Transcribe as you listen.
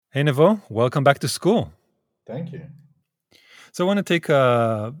Hey, Nevo, welcome back to school. Thank you. So, I want to take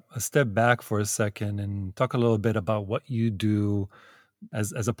a step back for a second and talk a little bit about what you do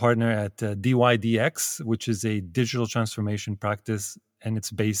as a partner at DYDX, which is a digital transformation practice, and it's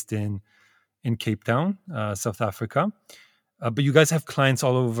based in Cape Town, South Africa. But you guys have clients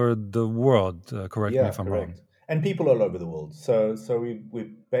all over the world. Correct me Yeah, if I'm wrong. correct. And people all over the world. So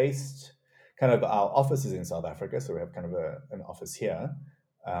we've based kind of our offices in South Africa. So we have kind of an office here.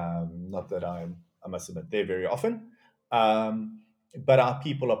 Not that I must admit there very often, but our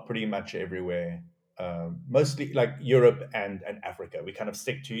people are pretty much everywhere. Mostly like Europe and Africa. We kind of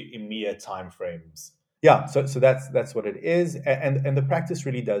stick to EMEA timeframes. Yeah, so that's what it is, and the practice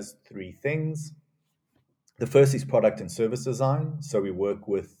really does three things. The first is product and service design. So we work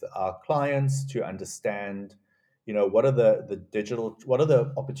with our clients to understand, what are what are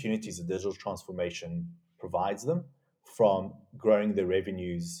the opportunities the digital transformation provides them from growing their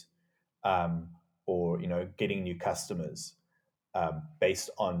revenues, um, or getting new customers, based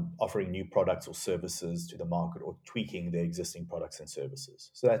on offering new products or services to the market or tweaking their existing products and services.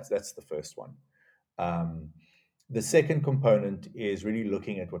 So that's the first one. Um, the second component is really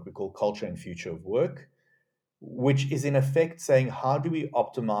looking at what we call culture and future of work, which is in effect saying how do we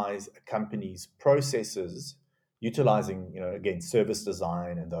optimize a company's processes utilizing, again, service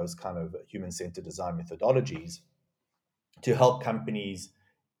design and those kind of human-centered design methodologies to help companies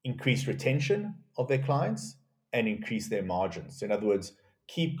increase retention of their clients and increase their margins. In other words,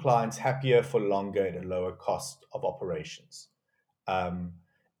 keep clients happier for longer at a lower cost of operations. um,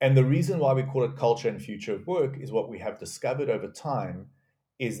 and the reason why we call it culture and future of work is what we have discovered over time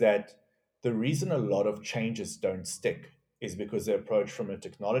is that the reason a lot of changes don't stick is because they're approached from a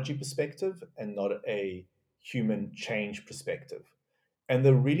technology perspective and not a human change perspective. And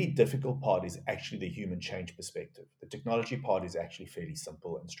the really difficult part is actually the human change perspective. The technology part is actually fairly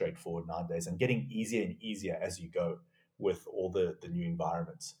simple and straightforward nowadays and getting easier and easier as you go with all the new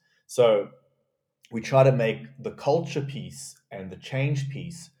environments. So we try to make the culture piece and the change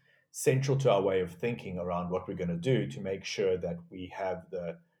piece central to our way of thinking around what we're going to do to make sure that we have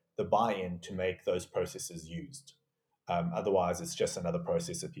the buy-in to make those processes used. Otherwise, it's just another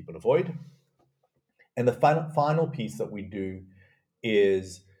process that people avoid. And the final piece that we do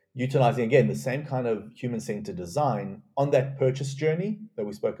is utilizing, again, the same kind of human-centered design on that purchase journey that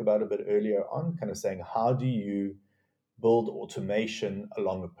we spoke about a bit earlier on, kind of saying, how do you build automation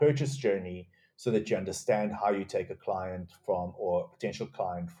along the purchase journey so that you understand how you take a client from or a potential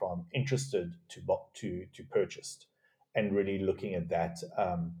client from interested to purchased, and really looking at that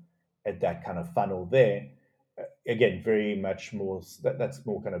kind of funnel there. Again, very much more that's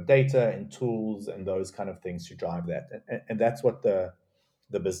more kind of data and tools and those kind of things to drive that, and that's what the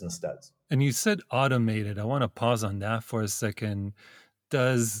business does. And you said automated. I want to pause on that for a second.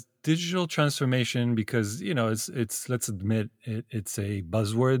 Does digital transformation, because it's let's admit it's a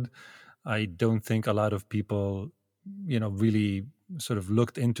buzzword. I don't think a lot of people, really sort of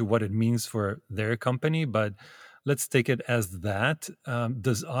looked into what it means for their company, but let's take it as that.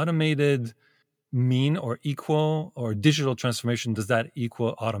 Does automated mean or equal, or digital transformation, does that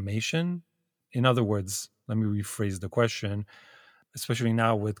equal automation? In other words, let me rephrase the question, especially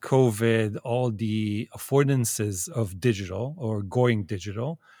now with COVID, all the affordances of digital or going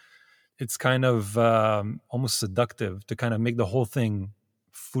digital, it's kind of almost seductive to kind of make the whole thing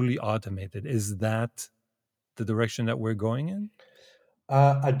fully automated. Is that the direction that we're going in?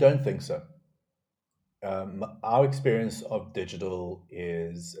 I don't think so. Our experience of digital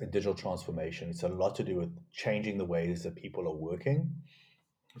is a digital transformation. It's a lot to do with changing the ways that people are working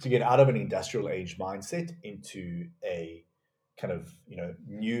to get out of an industrial age mindset into a kind of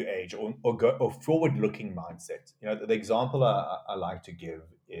new age or forward looking mindset. The example I like to give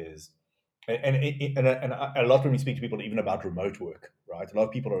is, and a lot when we speak to people even about remote work, right? A lot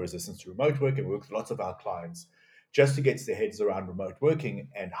of people are resistant to remote work, and we work with lots of our clients just to get their heads around remote working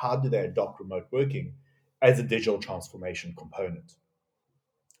and how do they adopt remote working as a digital transformation component,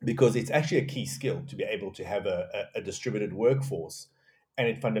 because it's actually a key skill to be able to have a distributed workforce, and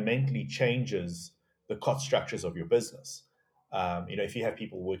it fundamentally changes the cost structures of your business. If you have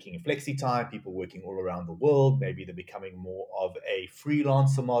people working in flexi time, people working all around the world, maybe they're becoming more of a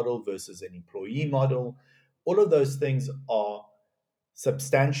freelancer model versus an employee model. All of those things are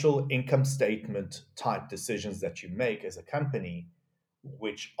substantial income statement type decisions that you make as a company,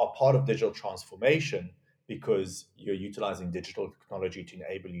 which are part of digital transformation because you're utilizing digital technology to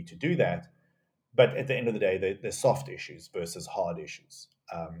enable you to do that. But at the end of the day, they're soft issues versus hard issues.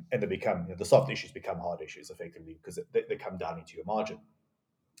 And the soft issues become hard issues effectively because they come down into your margin.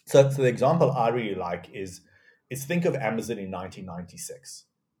 So the example I really like is think of Amazon in 1996.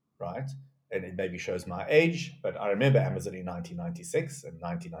 right? And it maybe shows my age, but I remember Amazon in 1996 and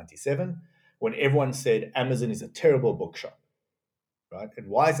 1997 when everyone said Amazon is a terrible bookshop, right? And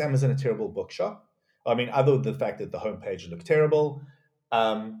why is Amazon a terrible bookshop? I mean, other than the fact that the homepage looked terrible,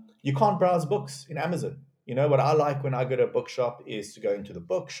 you can't browse books in Amazon. You know, what I like when I go to a bookshop is to go into the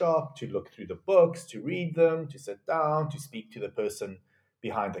bookshop, to look through the books, to read them, to sit down, to speak to the person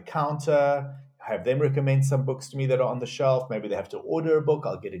behind the counter, have them recommend some books to me that are on the shelf. Maybe they have to order a book,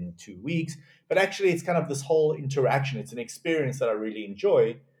 I'll get it in 2 weeks. But actually, it's kind of this whole interaction. It's an experience that I really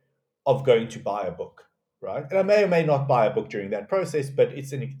enjoy of going to buy a book, right? And I may or may not buy a book during that process, but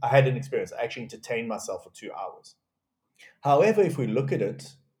I had an experience. I actually entertained myself for 2 hours. However, if we look at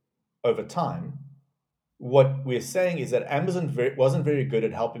it over time, what we're saying is that Amazon wasn't very good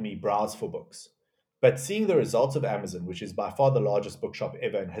at helping me browse for books. But seeing the results of Amazon, which is by far the largest bookshop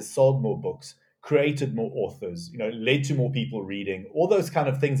ever and has sold more books, created more authors, led to more people reading, all those kind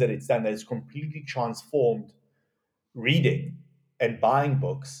of things that it's done that has completely transformed reading and buying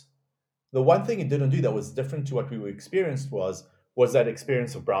books. The one thing it didn't do that was different to what we were experienced was that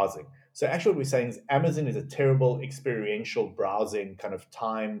experience of browsing. So actually what we're saying is Amazon is a terrible experiential browsing kind of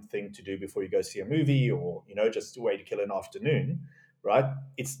time thing to do before you go see a movie or, just a way to kill an afternoon, right?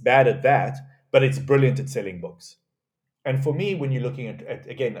 It's bad at that, but it's brilliant at selling books. And for me, when you're looking at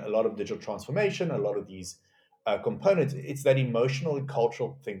again, a lot of digital transformation, a lot of these components, it's that emotional and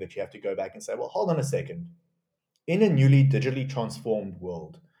cultural thing that you have to go back and say, well, hold on a second. In a newly digitally transformed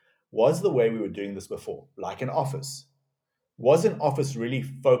world, was the way we were doing this before, like an office? Was an office really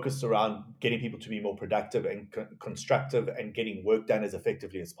focused around getting people to be more productive and constructive and getting work done as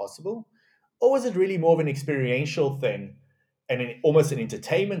effectively as possible? Or was it really more of an experiential thing and almost an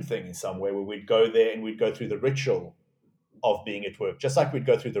entertainment thing in some way where we'd go there and we'd go through the ritual of being at work, just like we'd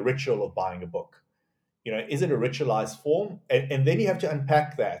go through the ritual of buying a book? Is it a ritualized form? And then you have to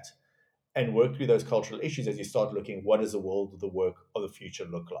unpack that and work through those cultural issues as you start looking, what does the world of the work of the future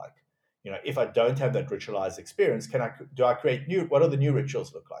look like? If I don't have that ritualized experience, do I create what do the new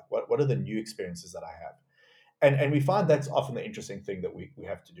rituals look like? What are the new experiences that I have? And we find that's often the interesting thing that we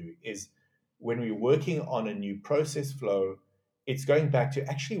have to do is when we're working on a new process flow, it's going back to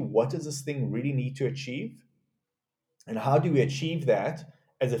actually what does this thing really need to achieve? And how do we achieve that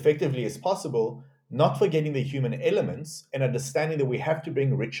as effectively as possible, not forgetting the human elements and understanding that we have to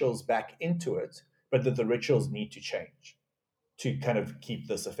bring rituals back into it, but that the rituals need to change to kind of keep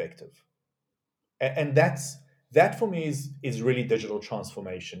this effective. And that for me is really digital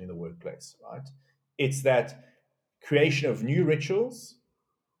transformation in the workplace, right? It's that creation of new rituals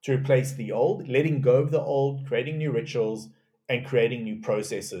to replace the old, letting go of the old, creating new rituals, and creating new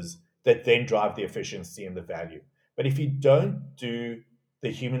processes that then drive the efficiency and the value. But if you don't do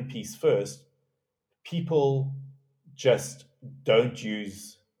the human piece first, people just don't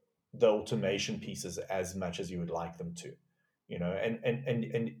use the automation pieces as much as you would like them to.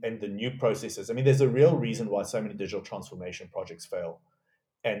 And the new processes. I mean, there's a real reason why so many digital transformation projects fail.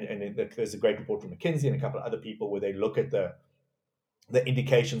 And there's a great report from McKinsey and a couple of other people where they look at the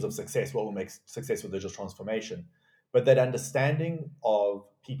indications of success, what will make successful digital transformation. But that understanding of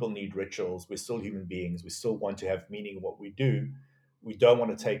people need rituals, we're still human beings, we still want to have meaning in what we do. We don't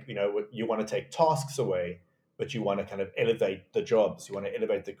want to take, you want to take tasks away, but you want to kind of elevate the jobs, you want to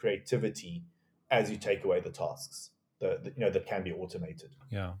elevate the creativity as you take away the tasks that can be automated.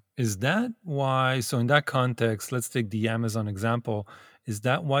 Yeah. Is that why? So, in that context, let's take the Amazon example. Is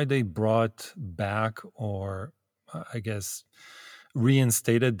that why they brought back, or I guess,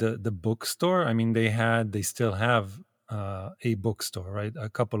 reinstated the bookstore? I mean, they still have a bookstore, right? A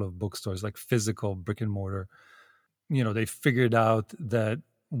couple of bookstores, like physical brick and mortar. They figured out that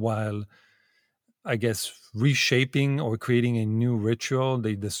while, I guess, reshaping or creating a new ritual,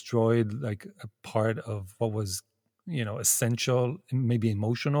 they destroyed like a part of what was, essential, maybe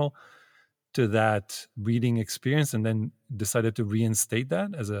emotional to that reading experience, and then decided to reinstate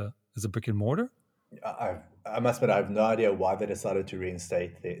that as a brick and mortar. I must admit, I have no idea why they decided to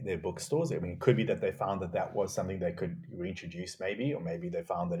reinstate their bookstores. I mean, it could be that they found that was something they could reintroduce, maybe, or maybe they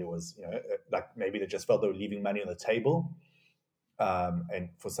found that it was, like maybe they just felt they were leaving money on the table, and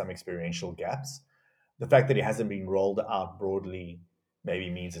for some experiential gaps. The fact that it hasn't been rolled out broadly maybe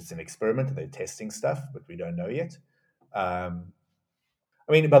means it's an experiment. They're testing stuff, but we don't know yet. I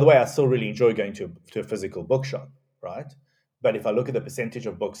mean, by the way, I still really enjoy going to a physical bookshop, right? But if I look at the percentage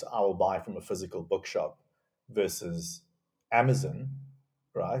of books I will buy from a physical bookshop versus Amazon,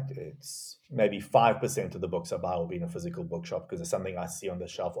 right? It's maybe 5% of the books I buy will be in a physical bookshop because it's something I see on the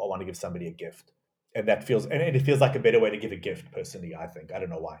shelf. I want to give somebody a gift. And it feels like a better way to give a gift, personally, I think. I don't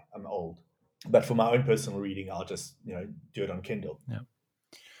know why. I'm old. But for my own personal reading, I'll just, do it on Kindle. Yeah.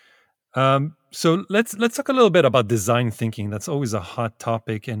 So let's talk a little bit about design thinking. That's always a hot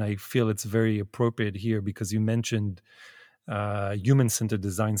topic, and I feel it's very appropriate here because you mentioned human centered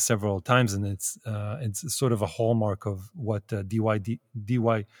design several times, and it's sort of a hallmark of what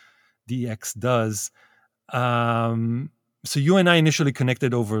DYDX does. Um, so you and I initially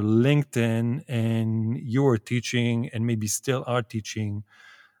connected over LinkedIn, and you were teaching, and maybe still are teaching,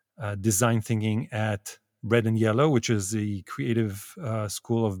 design thinking at Red and Yellow, which is the creative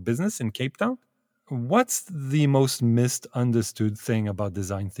school of business in Cape Town. What's the most misunderstood thing about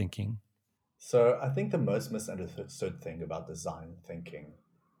design thinking? So I think the most misunderstood thing about design thinking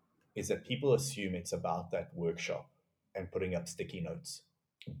is that people assume it's about that workshop and putting up sticky notes.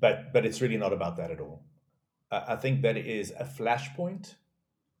 But it's really not about that at all. I think that it is a flashpoint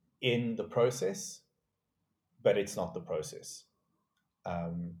in the process, but it's not the process.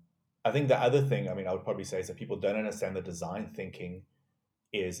 Um, I think the other thing, I mean, I would probably say is that people don't understand that design thinking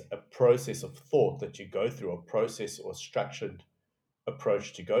is a process of thought that you go through, a process or structured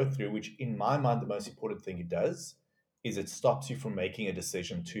approach to go through, which in my mind, the most important thing it does is it stops you from making a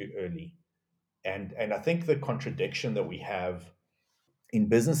decision too early. And I think the contradiction that we have in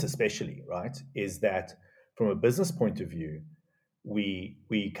business especially, right, is that from a business point of view, we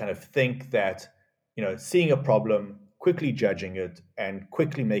kind of think that, seeing a problem, quickly judging it, and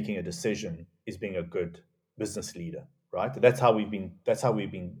quickly making a decision is being a good business leader, right? That's how we've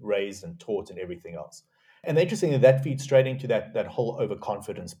been raised and taught and everything else. And the interesting thing, that feeds straight into that whole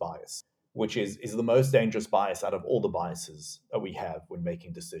overconfidence bias, which is the most dangerous bias out of all the biases that we have when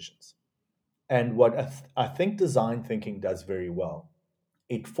making decisions. And what I think design thinking does very well,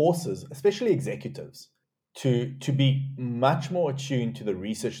 it forces, especially executives, to be much more attuned to the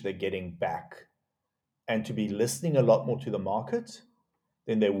research they're getting back and to be listening a lot more to the market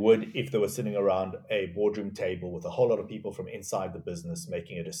than they would if they were sitting around a boardroom table with a whole lot of people from inside the business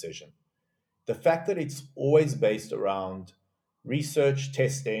making a decision. The fact that it's always based around research,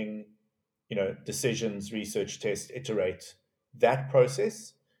 testing, decisions, research, test, iterate, that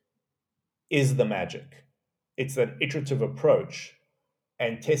process is the magic. It's that iterative approach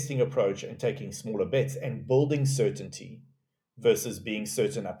and testing approach and taking smaller bets and building certainty versus being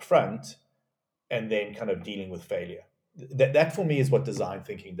certain up front and then kind of dealing with failure. That for me is what design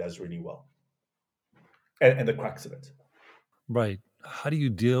thinking does really well, and the crux of it. Right. How do you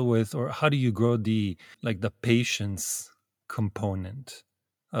deal with, or how do you grow the patience component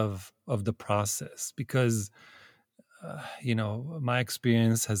of the process? Because my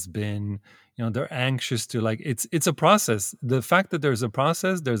experience has been, they're anxious to, like, it's a process. The fact that there's a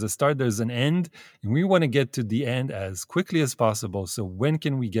process, there's a start, there's an end, and we want to get to the end as quickly as possible. So when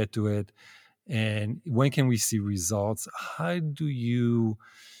can we get to it, and when can we see results? How do you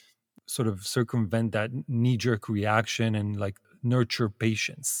sort of circumvent that knee-jerk reaction and, like, nurture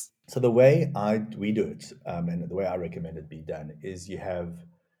patience? So the way we do it, and the way I recommend it be done, is you have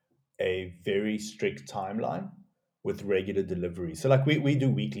a very strict timeline with regular delivery. So like we do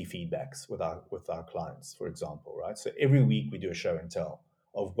weekly feedbacks with our clients, for example, right? So every week we do a show and tell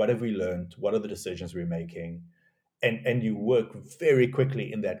of what have we learned, what are the decisions we're making, and you work very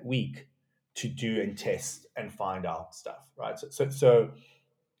quickly in that week to do and test and find out stuff, right? So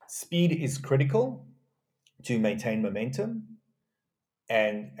speed is critical to maintain momentum,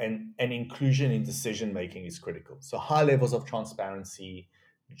 and inclusion in decision making is critical. So high levels of transparency,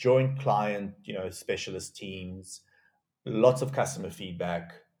 joint client, specialist teams, lots of customer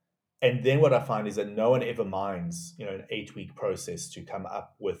feedback. And then what I find is that no one ever minds, an 8-week process to come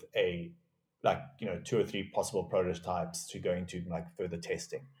up with a, like, 2 or 3 possible prototypes to go into like further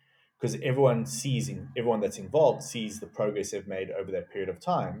testing. Because everyone that's involved sees the progress they've made over that period of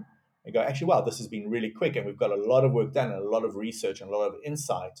time and go, actually, wow, this has been really quick. And we've got a lot of work done and a lot of research and a lot of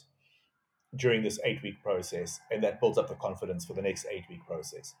insight during this 8-week process. And that builds up the confidence for the next 8-week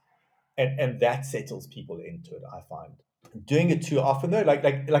process. And that settles people into it, I find. Doing it too often though, like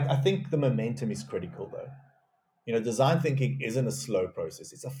I think the momentum is critical though. Design thinking isn't a slow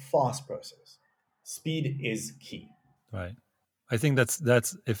process, it's a fast process. Speed is key. Right. I think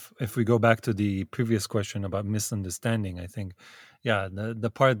that's if we go back to the previous question about misunderstanding, I think, yeah,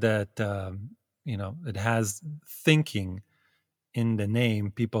 the part that it has thinking in the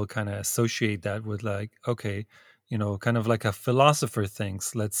name, people kind of associate that with, like, okay, kind of like a philosopher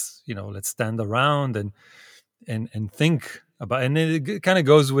thinks. Let's stand around and think about, and it kind of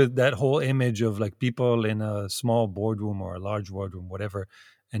goes with that whole image of, like, people in a small boardroom or a large boardroom, whatever,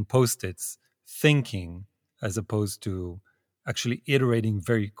 and post-its thinking, as opposed to actually iterating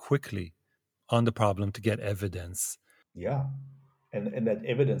very quickly on the problem to get evidence. Yeah. And that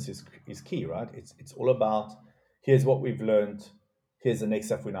evidence is key, right? It's all about, here's what we've learned, here's the next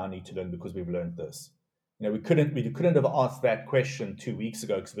stuff we now need to learn because we've learned this. We couldn't have asked that question 2 weeks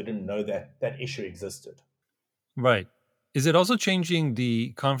ago because we didn't know that that issue existed. Right. Is it also changing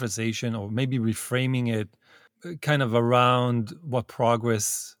the conversation or maybe reframing it kind of around what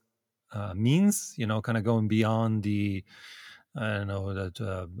progress means? Kind of going beyond the, I don't know,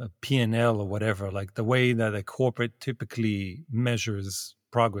 that P&L or whatever, like the way that a corporate typically measures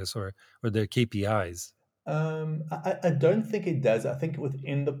progress or their KPIs. I don't think it does. I think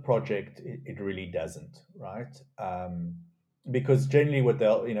within the project, it really doesn't, right? Because generally, what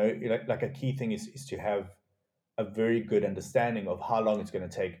they'll, like a key thing is to have a very good understanding of how long it's going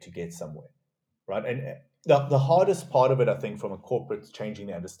to take to get somewhere, right? And the hardest part of it, I think, from a corporate changing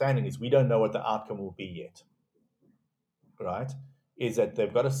the understanding is we don't know what the outcome will be yet, right? Is that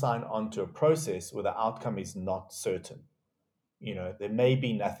they've got to sign on to a process where the outcome is not certain. There may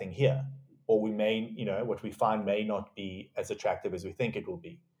be nothing here, or we may, what we find may not be as attractive as we think it will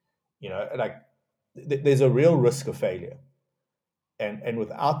be. Like there's a real risk of failure, and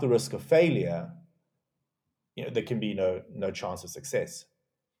without the risk of failure, there can be no chance of success.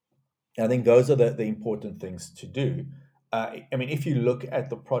 And I think those are the important things to do. I mean, if you look at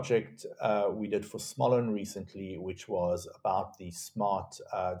the project we did for Smollen recently, which was about the smart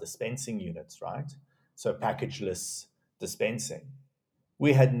dispensing units, right? So packageless dispensing.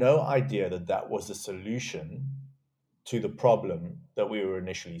 We had no idea that that was the solution to the problem that we were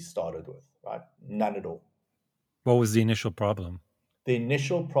initially started with, right? None at all. What was the initial problem? The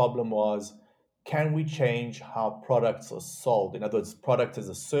initial problem was, can we change how products are sold? In other words, product as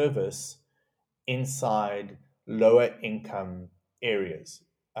a service inside lower income areas.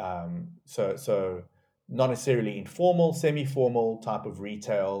 So not necessarily informal, semi-formal type of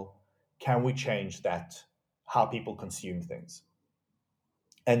retail. Can we change that, how people consume things?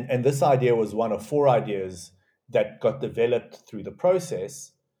 And this idea was one of four ideas that got developed through the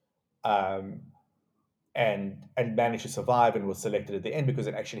process, um, and managed to survive and was selected at the end because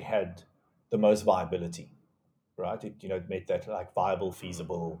it actually had the most viability, right? It made that like viable,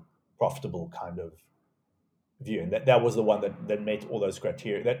 feasible, profitable kind of view, and that was the one that met all those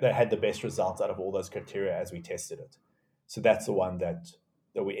criteria, that had the best results out of all those criteria as we tested it. So that's the one that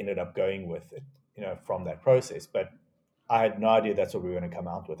we ended up going with, from that process. But I had no idea that's what we were going to come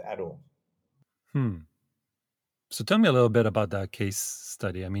out with at all. Hmm. So tell me a little bit about that case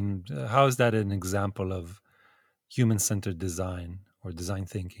study. I mean, how is that an example of human-centered design or design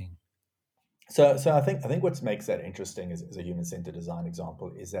thinking? So I think what makes that interesting as a human centered design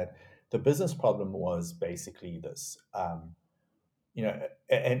example is that the business problem was basically this. And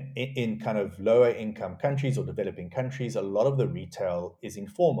in kind of lower income countries or developing countries, a lot of the retail is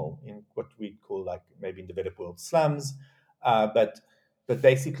informal in what we call like maybe in developed world slums, but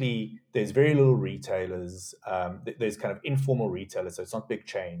basically there's very little retailers. There's kind of informal retailers, so it's not big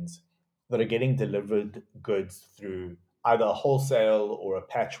chains that are getting delivered goods through either a wholesale or a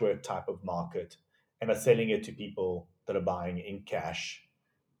patchwork type of market, and are selling it to people that are buying in cash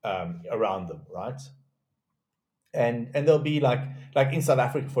around them, right? And there'll be like in South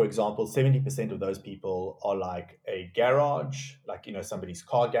Africa, for example, 70% of those people are like a garage, like somebody's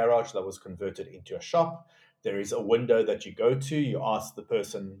car garage that was converted into a shop. There is a window that you go to, you ask the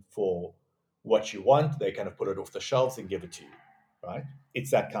person for what you want, they kind of put it off the shelves and give it to you, right? It's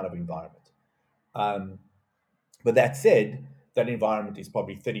that kind of environment. um, but that said, that environment is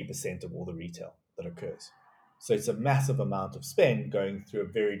probably 30% of all the retail that occurs. So it's a massive amount of spend going through a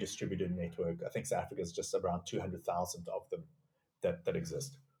very distributed network. I think South Africa is just around 200,000 of them that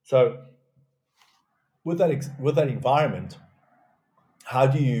exist. So with that environment, how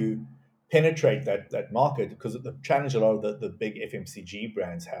do you penetrate that market? Because the challenge a lot of the big FMCG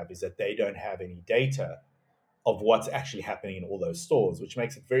brands have is that they don't have any data of what's actually happening in all those stores, which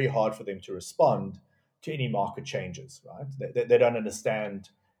makes it very hard for them to respond to any market changes, right? They don't understand,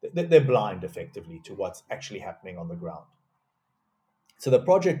 they're blind effectively to what's actually happening on the ground. So the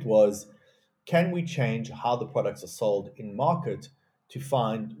project was, can we change how the products are sold in market to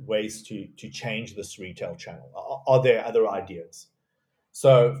find ways to change this retail channel? Are there other ideas?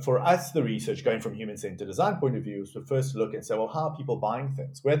 So for us, the research going from human-centered design point of view was to first look and say, well, how are people buying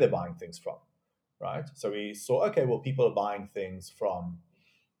things? Where they're buying things from? Right? So we saw, okay, well, people are buying things from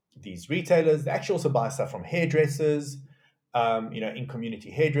these retailers. They actually also buy stuff from hairdressers, in community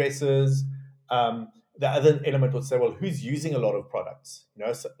hairdressers. The other element would say, well, who's using a lot of products?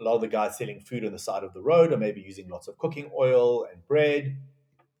 So a lot of the guys selling food on the side of the road are maybe using lots of cooking oil and bread.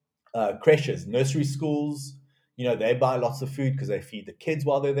 Creches, nursery schools, they buy lots of food because they feed the kids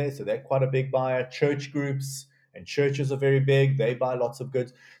while they're there. So they're quite a big buyer. Church groups and churches are very big. They buy lots of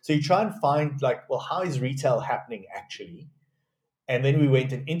goods. So you try and find like, well, how is retail happening actually? And then we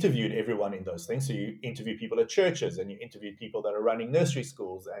went and interviewed everyone in those things. So you interview people at churches, and you interview people that are running nursery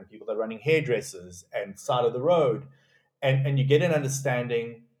schools, and people that are running hairdressers and side of the road. And you get an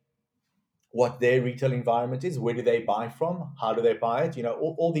understanding what their retail environment is, where do they buy from, how do they buy it,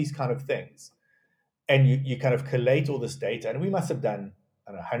 all these kind of things. And you kind of collate all this data. And we must have done,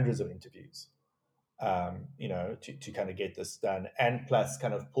 I don't know, hundreds of interviews, to kind of get this done, and plus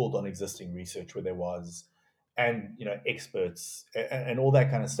kind of pulled on existing research where there was, and experts and all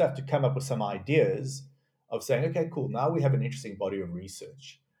that kind of stuff to come up with some ideas of saying, okay, cool, now we have an interesting body of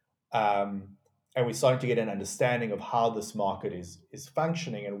research, and we're starting to get an understanding of how this market is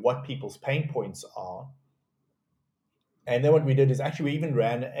functioning and what people's pain points are. And then what we did is actually we even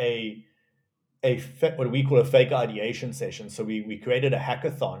ran what we call a fake ideation session. So we created a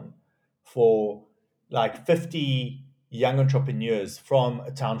hackathon for like 50 young entrepreneurs from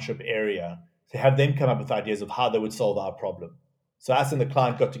a township area to have them come up with ideas of how they would solve our problem. So us and the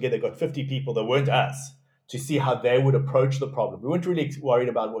client got together, got 50 people that weren't us, to see how they would approach the problem. We weren't really worried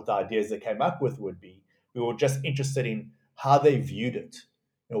about what the ideas they came up with would be. We were just interested in how they viewed it.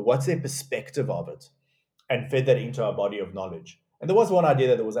 What's their perspective of it, and fed that into our body of knowledge. And there was one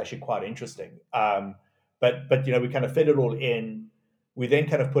idea that was actually quite interesting. But we kind of fed it all in. We then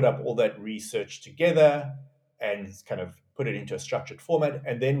kind of put up all that research together and kind of put it into a structured format.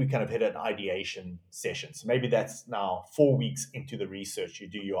 And then we kind of hit an ideation session. So maybe that's now 4 weeks into the research. You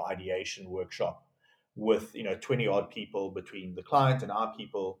do your ideation workshop with 20 odd people between the client and our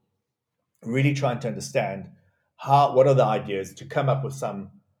people, really trying to understand what are the ideas to come up with some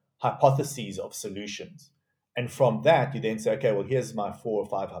hypotheses of solutions. And from that, you then say, okay, well, here's my 4 or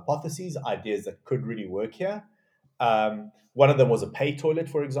 5 hypotheses, ideas that could really work here. One of them was a pay toilet,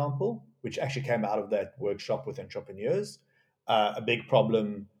 for example, which actually came out of that workshop with entrepreneurs. A big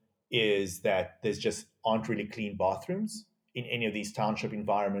problem is that there's just aren't really clean bathrooms in any of these township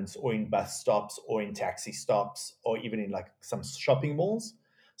environments, or in bus stops, or in taxi stops, or even in like some shopping malls.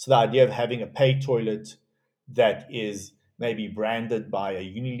 So the idea of having a pay toilet that is maybe branded by a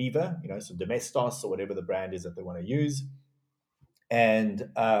Unilever, so Domestos or whatever the brand is that they want to use, and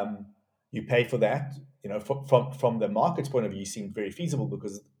you pay for that. From the market's point of view, seemed very feasible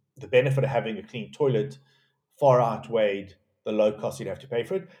because the benefit of having a clean toilet far outweighed the low cost you'd have to pay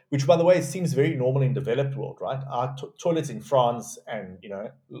for it. Which, by the way, seems very normal in developed world, right? Our toilets in France and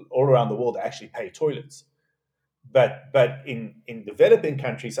all around the world actually pay toilets. But in developing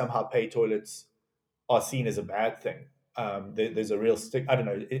countries, somehow pay toilets are seen as a bad thing. There's a real I don't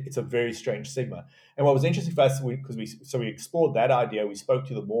know. It's a very strange stigma. And what was interesting for us, because we explored that idea. We spoke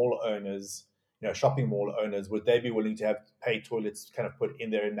to the mall owners, shopping mall owners. Would they be willing to have paid toilets kind of put in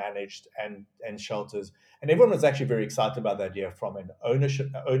there and managed, and shelters? And everyone was actually very excited about the idea from an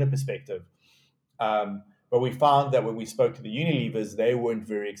owner perspective. But we found that when we spoke to the Unilevers, they weren't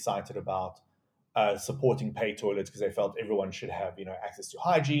very excited about supporting paid toilets because they felt everyone should have access to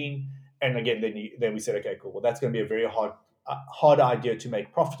hygiene. And again, then we said, okay, cool. Well, that's going to be a very hard idea to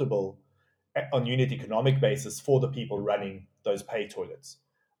make profitable on unit economic basis for the people running those paid toilets.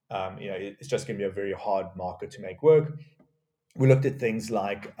 It's just going to be a very hard market to make work. We looked at things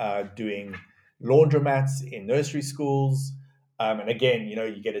like doing laundromats in nursery schools. And again,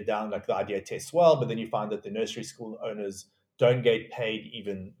 you get it down, like the idea tests well, but then you find that the nursery school owners don't get paid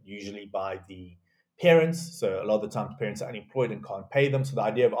even usually by the parents. So a lot of the time, parents are unemployed and can't pay them. So the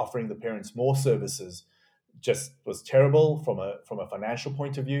idea of offering the parents more services just was terrible from a financial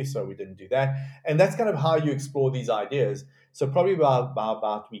point of view. So we didn't do that. And that's kind of how you explore these ideas. So probably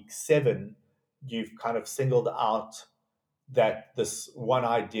about week 7, you've kind of singled out that this one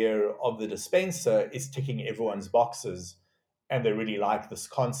idea of the dispenser is ticking everyone's boxes, and they really like this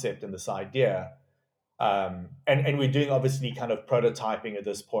concept and this idea. And we're doing obviously kind of prototyping at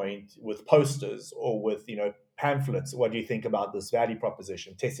this point with posters or with pamphlets. What do you think about this value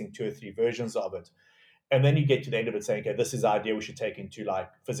proposition? Testing 2 or 3 versions of it, and then you get to the end of it saying, okay, this is the idea we should take into like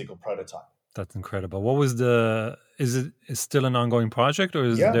physical prototype. That's incredible. What was is it still an ongoing project, or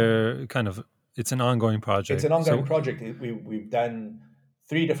is Yeah, there kind of, it's an ongoing it's project? an ongoing So project. We've done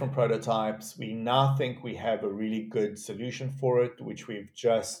 3 different prototypes. We now think we have a really good solution for it, which we've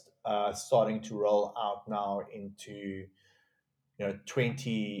just starting to roll out now into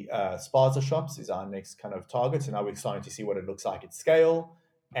 20 spaza shops is our next kind of target. So now we're starting to see what it looks like at scale,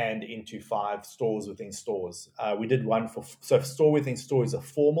 and into 5 stores within stores. We did one so store within store is a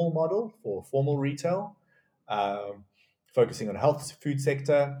formal model for formal retail, focusing on health food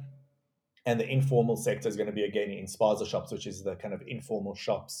sector. And the informal sector is going to be again in spaza shops, which is the kind of informal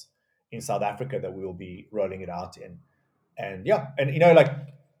shops in South Africa that we will be rolling it out in. And yeah, and like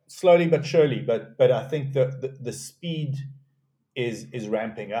slowly but surely, but I think the speed is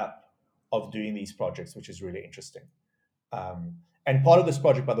ramping up of doing these projects, which is really interesting. And part of this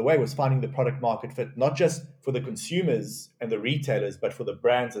project, by the way, was finding the product market fit, not just for the consumers and the retailers, but for the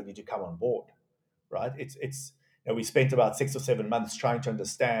brands that need to come on board, right? We spent about 6 or 7 months trying to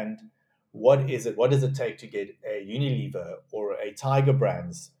understand what does it take to get a Unilever or a Tiger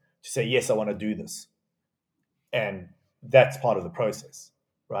Brands to say, yes, I want to do this. And that's part of the process,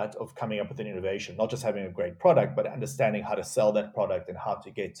 right? Of coming up with an innovation, not just having a great product, but understanding how to sell that product and how to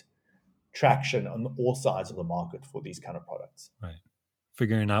get traction on all sides of the market for these kind of products. Right.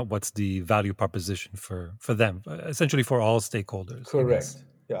 Figuring out what's the value proposition for them, essentially for all stakeholders, I guess. Correct.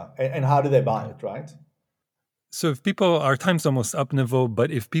 Yeah. And how do they buy it, right? So if people, our time's almost up, Nivo,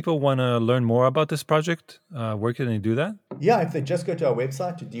 but if people want to learn more about this project, where can they do that? Yeah, if they just go to our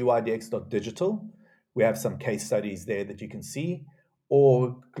website, to dydx.digital, we have some case studies there that you can see,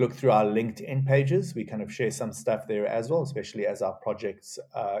 or look through our LinkedIn pages. We kind of share some stuff there as well, especially as our projects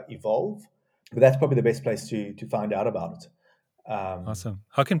evolve. But that's probably the best place to find out about it. Awesome.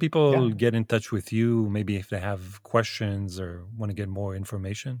 How can Yeah. people get in touch with you, maybe if they have questions or want to get more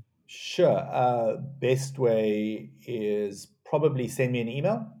information? Sure. Best way is probably send me an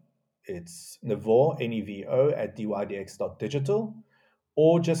email. It's Nevo, Nevo, at dydx.digital,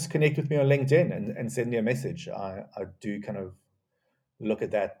 or just connect with me on LinkedIn and send me a message. I do kind of look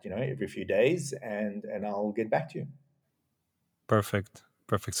at that, every few days, and I'll get back to you. Perfect.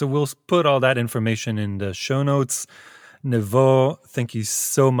 Perfect. So we'll put all that information in the show notes. Nevo, thank you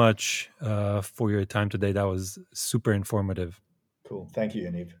so much for your time today. That was super informative. Cool. Thank you,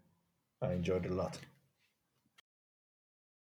 Yaniv. I enjoyed it a lot.